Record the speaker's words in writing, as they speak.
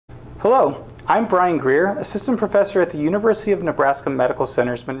Hello, I'm Brian Greer, Assistant Professor at the University of Nebraska Medical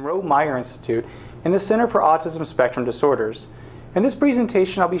Center's Monroe-Meyer Institute in the Center for Autism Spectrum Disorders. In this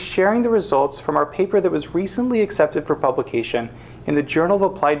presentation, I'll be sharing the results from our paper that was recently accepted for publication in the Journal of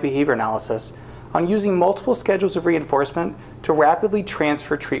Applied Behavior Analysis on using multiple schedules of reinforcement to rapidly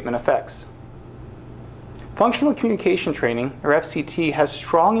transfer treatment effects. Functional communication training, or FCT, has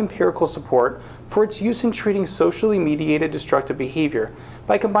strong empirical support for its use in treating socially mediated destructive behavior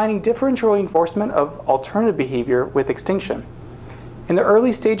by combining differential reinforcement of alternative behavior with extinction. In the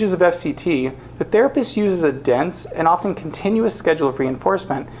early stages of FCT, the therapist uses a dense and often continuous schedule of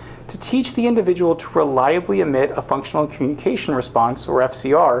reinforcement to teach the individual to reliably emit a functional communication response, or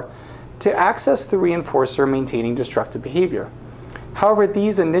FCR, to access the reinforcer maintaining destructive behavior. However,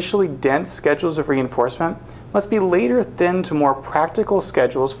 these initially dense schedules of reinforcement must be later thinned to more practical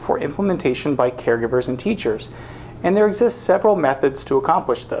schedules for implementation by caregivers and teachers, and there exist several methods to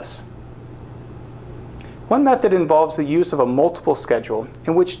accomplish this. One method involves the use of a multiple schedule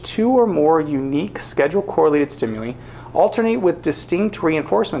in which two or more unique schedule-correlated stimuli alternate with distinct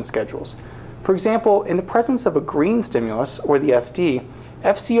reinforcement schedules. For example, in the presence of a green stimulus, or the SD,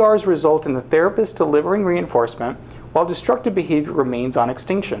 FCRs result in the therapist delivering reinforcement while destructive behavior remains on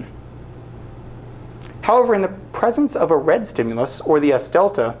extinction. However, in the presence of a red stimulus, or the S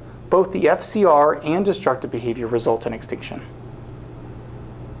delta, both the FCR and destructive behavior result in extinction.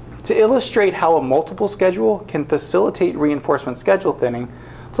 To illustrate how a multiple schedule can facilitate reinforcement schedule thinning,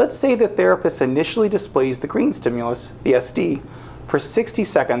 let's say the therapist initially displays the green stimulus, the SD, for 60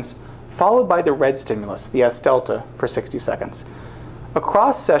 seconds, followed by the red stimulus, the S delta, for 60 seconds.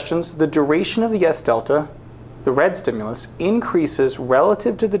 Across sessions, the duration of the S delta, the red stimulus, increases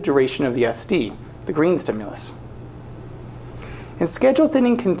relative to the duration of the SD, the green stimulus. And schedule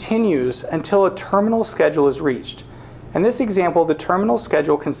thinning continues until a terminal schedule is reached. In this example, the terminal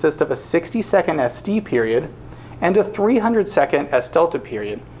schedule consists of a 60-second SD period and a 300-second S delta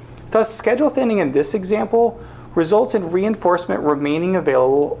period. Thus, schedule thinning in this example results in reinforcement remaining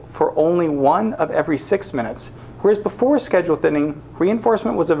available for only 1 of every 6 minutes, whereas before schedule thinning,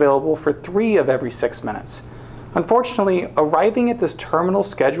 reinforcement was available for 3 of every 6 minutes. Unfortunately, arriving at this terminal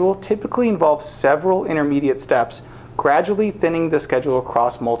schedule typically involves several intermediate steps, gradually thinning the schedule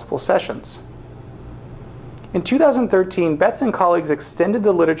across multiple sessions. In 2013, Betz and colleagues extended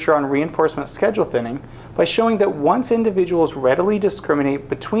the literature on reinforcement schedule thinning by showing that once individuals readily discriminate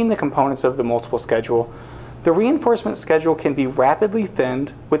between the components of the multiple schedule, the reinforcement schedule can be rapidly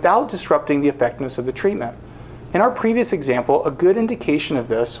thinned without disrupting the effectiveness of the treatment. In our previous example, a good indication of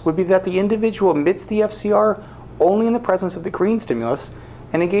this would be that the individual emits the FCR only in the presence of the green stimulus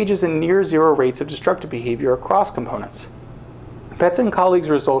and engages in near zero rates of destructive behavior across components. Betz and colleagues'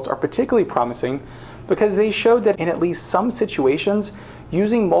 results are particularly promising because they showed that in at least some situations,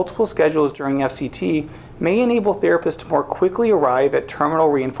 using multiple schedules during FCT may enable therapists to more quickly arrive at terminal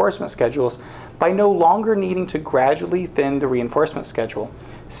reinforcement schedules by no longer needing to gradually thin the reinforcement schedule,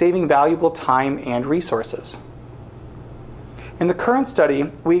 saving valuable time and resources. In the current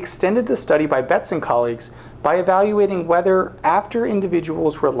study, we extended the study by Betz and colleagues by evaluating whether, after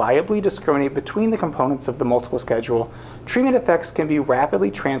individuals reliably discriminate between the components of the multiple schedule, treatment effects can be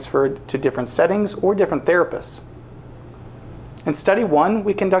rapidly transferred to different settings or different therapists. In Study 1,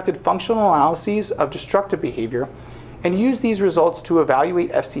 we conducted functional analyses of destructive behavior and used these results to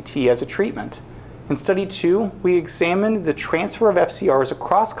evaluate FCT as a treatment. In Study 2, we examined the transfer of FCRs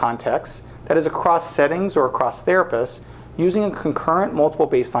across contexts, that is, across settings or across therapists, using a concurrent multiple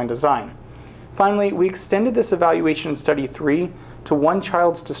baseline design. Finally, we extended this evaluation in Study 3 to one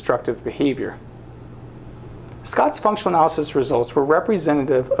child's destructive behavior. Scott's functional analysis results were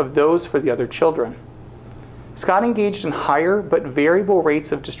representative of those for the other children. Scott engaged in higher but variable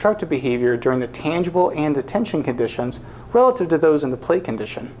rates of destructive behavior during the tangible and attention conditions relative to those in the play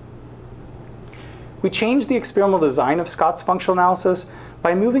condition. We changed the experimental design of Scott's functional analysis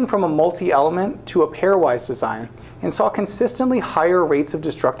by moving from a multi-element to a pairwise design, and saw consistently higher rates of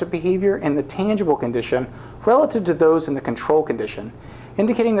destructive behavior in the tangible condition relative to those in the control condition,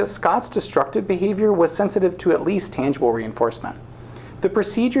 indicating that Scott's destructive behavior was sensitive to at least tangible reinforcement. The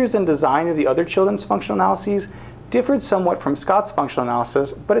procedures and design of the other children's functional analyses differed somewhat from Scott's functional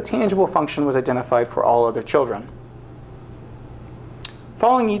analysis, but a tangible function was identified for all other children.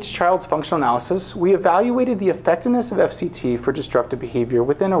 Following each child's functional analysis, we evaluated the effectiveness of FCT for destructive behavior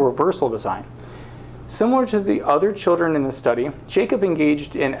within a reversal design. Similar to the other children in the study, Jacob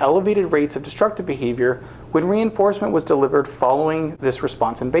engaged in elevated rates of destructive behavior when reinforcement was delivered following this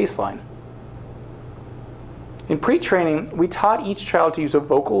response in baseline. In pre-training, we taught each child to use a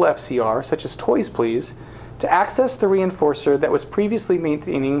vocal FCR, such as "Toys Please," to access the reinforcer that was previously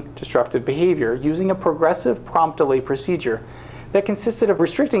maintaining destructive behavior using a progressive prompt delay procedure that consisted of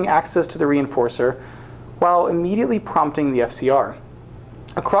restricting access to the reinforcer while immediately prompting the FCR.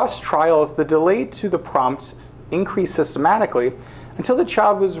 Across trials, the delay to the prompts increased systematically until the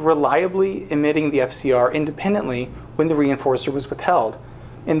child was reliably emitting the FCR independently when the reinforcer was withheld.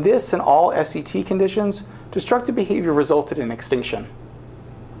 In this and all FCT conditions, destructive behavior resulted in extinction.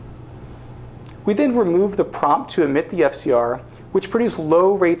 We then removed the prompt to emit the FCR, which produced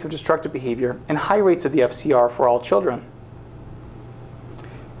low rates of destructive behavior and high rates of the FCR for all children.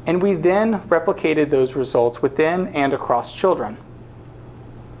 And we then replicated those results within and across children.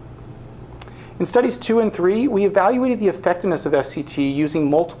 In studies 2 and 3, we evaluated the effectiveness of FCT using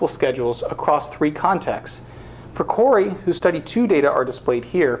multiple schedules across 3 contexts. For Corey, whose study 2 data are displayed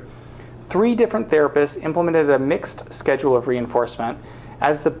here, 3 different therapists implemented a mixed schedule of reinforcement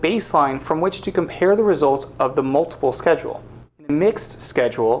as the baseline from which to compare the results of the multiple schedule. A mixed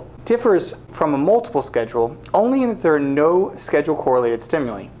schedule differs from a multiple schedule only in that there are no schedule-correlated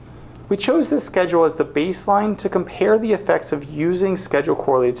stimuli. We chose this schedule as the baseline to compare the effects of using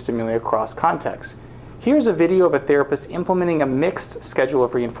schedule-correlated stimuli across contexts. Here's a video of a therapist implementing a mixed schedule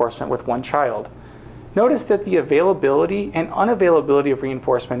of reinforcement with one child. Notice that the availability and unavailability of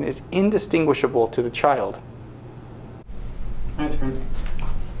reinforcement is indistinguishable to the child. My turn.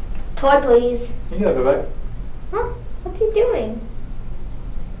 Toy, please. You got it, back. Huh? What's he doing?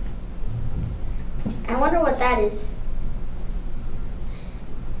 I wonder what that is.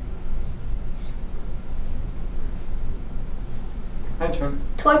 My turn.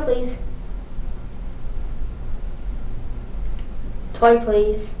 Toy, please. Toy,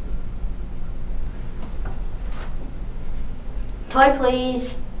 please. Toy,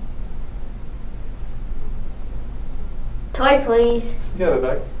 please. Toy, please. You got it,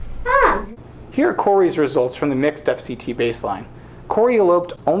 back. Ah. Here are Corey's results from the mixed FCT baseline. Corey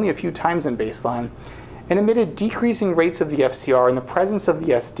eloped only a few times in baseline and emitted decreasing rates of the FCR in the presence of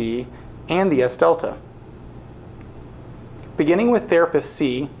the SD and the S delta. Beginning with therapist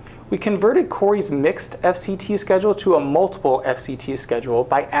C, we converted Corey's mixed FCT schedule to a multiple FCT schedule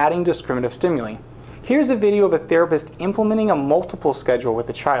by adding discriminative stimuli. Here's a video of a therapist implementing a multiple schedule with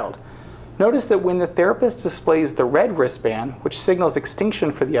a child. Notice that when the therapist displays the red wristband, which signals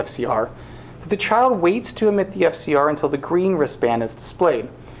extinction for the FCR, that the child waits to emit the FCR until the green wristband is displayed,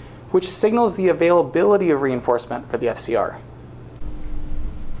 which signals the availability of reinforcement for the FCR.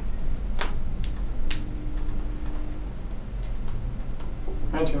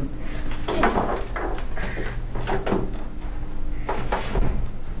 My turn.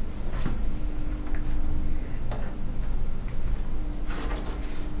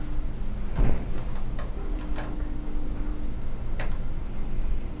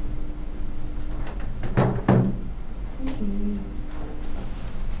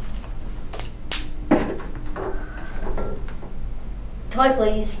 Toy,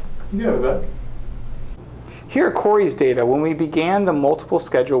 please. You got it, back. Here are Corey's data when we began the multiple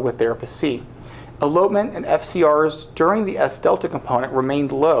schedule with therapist C. Elopement and FCRs during the S delta component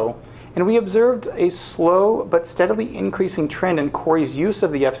remained low, and we observed a slow but steadily increasing trend in Corey's use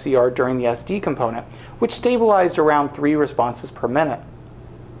of the FCR during the SD component, which stabilized around 3 responses per minute.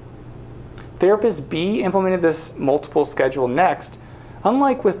 Therapist B implemented this multiple schedule next.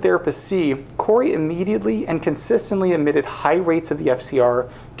 Unlike with therapist C, Corey immediately and consistently emitted high rates of the FCR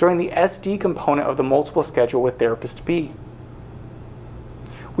during the SD component of the multiple schedule with therapist B.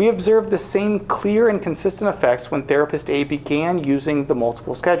 We observed the same clear and consistent effects when therapist A began using the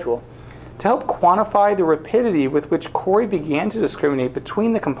multiple schedule. To help quantify the rapidity with which Corey began to discriminate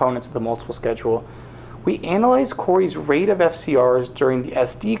between the components of the multiple schedule, we analyzed Corey's rate of FCRs during the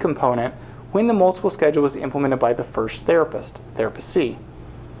SD component when the multiple schedule was implemented by the first therapist, therapist C.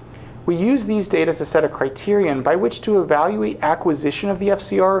 We used these data to set a criterion by which to evaluate acquisition of the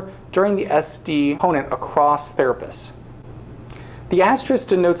FCR during the SD component across therapists. The asterisk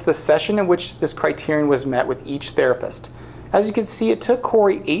denotes the session in which this criterion was met with each therapist. As you can see, it took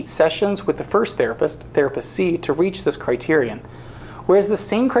Corey 8 sessions with the first therapist, therapist C, to reach this criterion, whereas the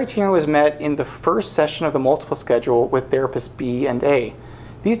same criterion was met in the first session of the multiple schedule with therapist B and A.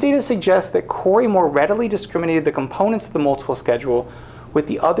 These data suggest that Corey more readily discriminated the components of the multiple schedule with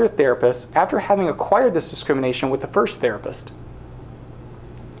the other therapists after having acquired this discrimination with the first therapist.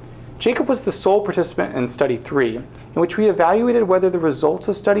 Jacob was the sole participant in Study 3, in which we evaluated whether the results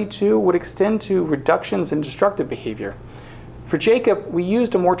of Study 2 would extend to reductions in destructive behavior. For Jacob, we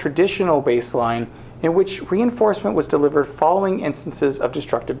used a more traditional baseline in which reinforcement was delivered following instances of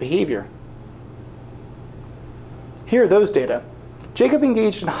destructive behavior. Here are those data. Jacob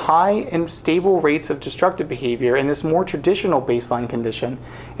engaged in high and stable rates of destructive behavior in this more traditional baseline condition,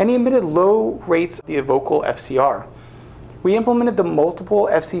 and he emitted low rates of the vocal FCR. We implemented the multiple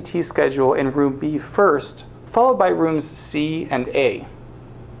FCT schedule in room B first, followed by rooms C and A.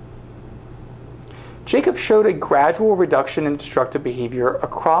 Jacob showed a gradual reduction in destructive behavior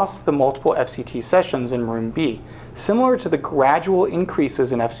across the multiple FCT sessions in room B, similar to the gradual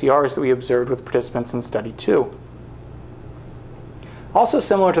increases in FCRs that we observed with participants in study 2. Also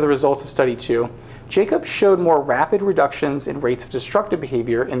similar to the results of study 2, Jacob showed more rapid reductions in rates of destructive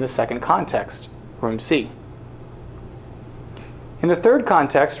behavior in the second context, room C. In the third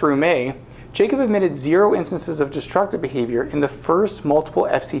context, room A, Jacob emitted 0 instances of destructive behavior in the first multiple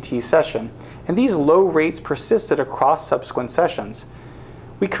FCT session, and these low rates persisted across subsequent sessions.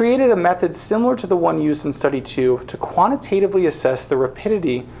 We created a method similar to the one used in study 2 to quantitatively assess the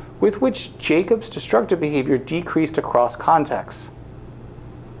rapidity with which Jacob's destructive behavior decreased across contexts.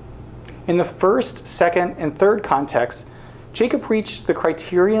 In the first, second, and third contexts, Jacob reached the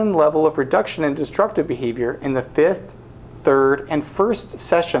criterion level of reduction in destructive behavior in the fifth, third, and first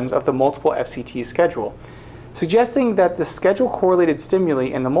sessions of the multiple FCT schedule, suggesting that the schedule-correlated stimuli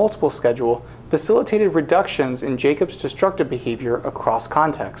in the multiple schedule facilitated reductions in Jacob's destructive behavior across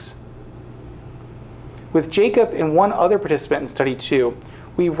contexts. With Jacob and one other participant in study 2,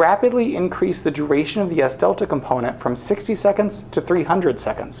 we rapidly increased the duration of the S-delta component from 60 seconds to 300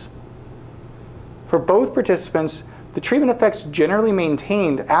 seconds. For both participants, the treatment effects generally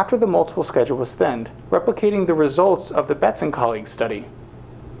maintained after the multiple schedule was thinned, replicating the results of the Betz and colleagues study.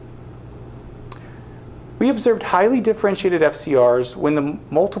 We observed highly differentiated FCRs when the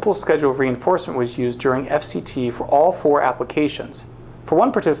multiple schedule reinforcement was used during FCT for all 4 applications. For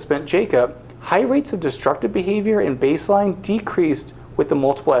one participant, Jacob, high rates of destructive behavior in baseline decreased with the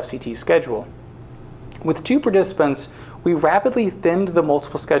multiple FCT schedule. With 2 participants, we rapidly thinned the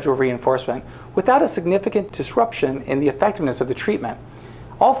multiple schedule reinforcement without a significant disruption in the effectiveness of the treatment.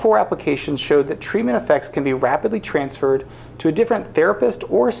 All 4 applications showed that treatment effects can be rapidly transferred to a different therapist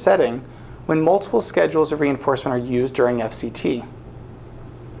or setting when multiple schedules of reinforcement are used during FCT.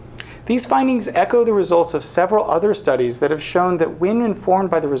 These findings echo the results of several other studies that have shown that when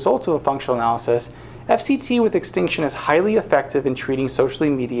informed by the results of a functional analysis, FCT with extinction is highly effective in treating socially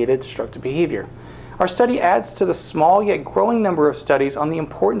mediated destructive behavior. Our study adds to the small yet growing number of studies on the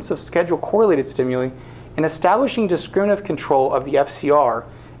importance of schedule-correlated stimuli in establishing discriminative control of the FCR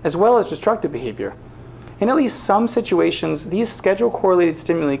as well as destructive behavior. In at least some situations, these schedule-correlated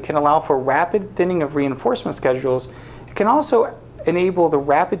stimuli can allow for rapid thinning of reinforcement schedules. It can also enable the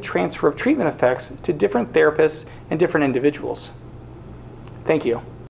rapid transfer of treatment effects to different therapists and different individuals. Thank you.